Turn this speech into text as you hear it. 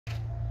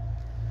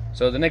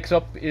So the next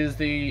up is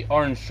the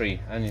orange tree,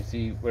 and you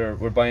see we're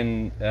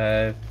buying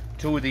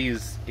 2 of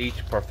these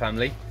each per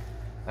family,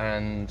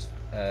 and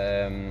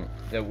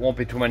there won't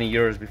be too many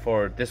years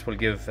before this will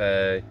give.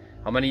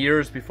 How many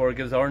years before it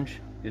gives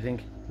orange, do you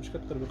think? مش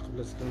كتقرب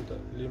قبل سنة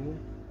الليمون.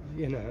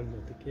 نعم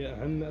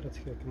عام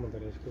راتك كما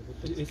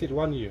دريت. He said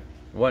 1 year.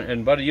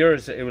 In about a year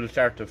it will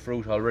start to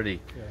fruit already.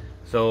 Yeah.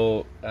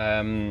 So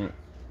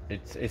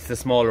it's the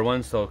smaller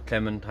ones, so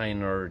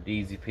clementine or the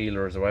easy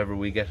peelers or whatever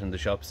we get in the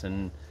shops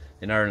in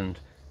Ireland.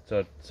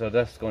 So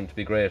that's going to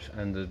be great,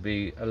 and there'll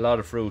be a lot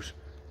of fruit.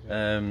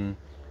 Yeah.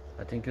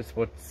 I think it's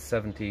what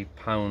 70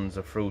 pounds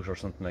of fruit or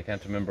something. I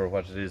can't remember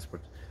what it is,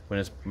 but when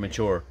it's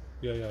mature.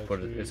 Yeah. But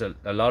it's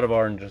a lot of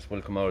oranges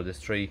will come out of this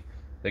tree.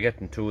 They're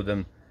getting 2 of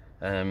them.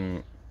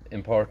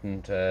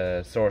 Important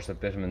source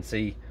of vitamin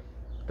C.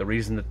 The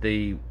reason that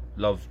they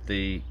love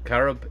the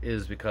carob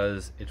is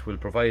because it will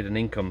provide an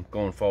income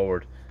going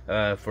forward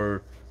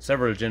for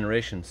several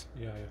generations.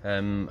 Yeah.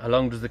 How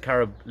long does the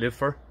carob live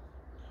for?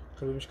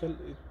 قبل مشكل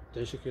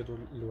تعيش كيدو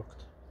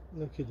الوقت.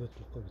 لا كيدو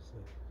تلقى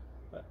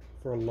بزاف.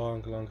 For a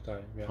long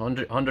time. Yeah.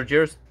 100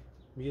 years?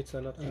 100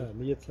 سنة.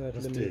 100 سنة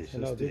 100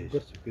 سنة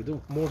قلت كيدو.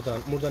 More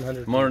than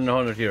 100. More than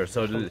 100 years.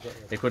 So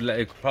it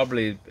could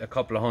probably a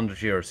couple of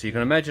 100 years. So you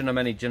can imagine how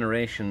many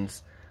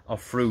generations of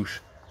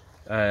fruit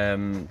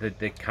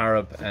the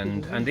carob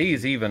and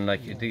these even,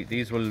 like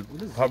these will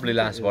probably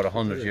last about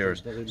 100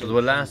 years, so they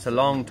will last a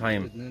long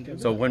time.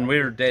 So when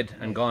we're dead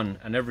and gone,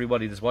 and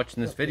everybody that's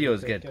watching this video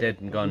is get dead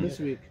and gone,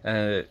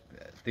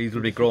 these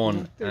will be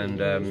grown,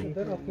 and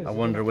I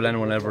wonder, will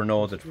anyone ever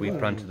know that we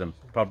planted them?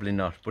 Probably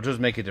not, but it does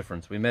make a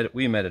difference. We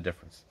made a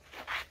difference.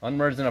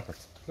 Onwards and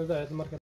upwards.